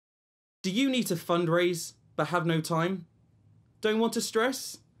Do you need to fundraise but have no time? Don't want to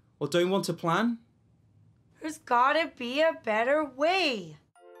stress? Or don't want to plan? There's gotta be a better way.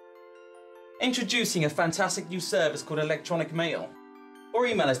 Introducing a fantastic new service called electronic mail, or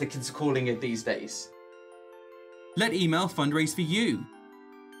email as the kids are calling it these days. Let email fundraise for you.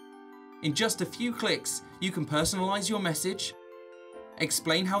 In just a few clicks, you can personalize your message,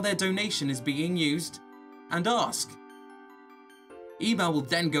 explain how their donation is being used, and ask. Email will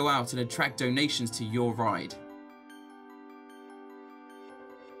then go out and attract donations to your ride.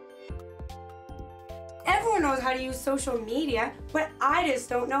 Everyone knows how to use social media, but I just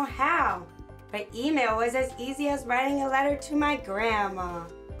don't know how. But email was as easy as writing a letter to my grandma.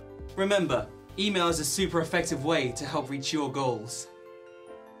 Remember, email is a super effective way to help reach your goals.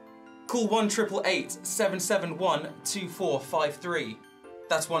 Call 1-888-771-2453.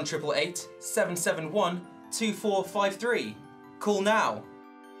 That's 1-888-771-2453. Call now.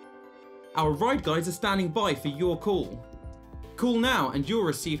 Our ride guides are standing by for your call. Call now and you'll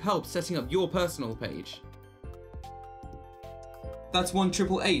receive help setting up your personal page. That's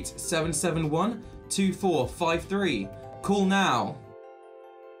 1-888-771-2453. Call now.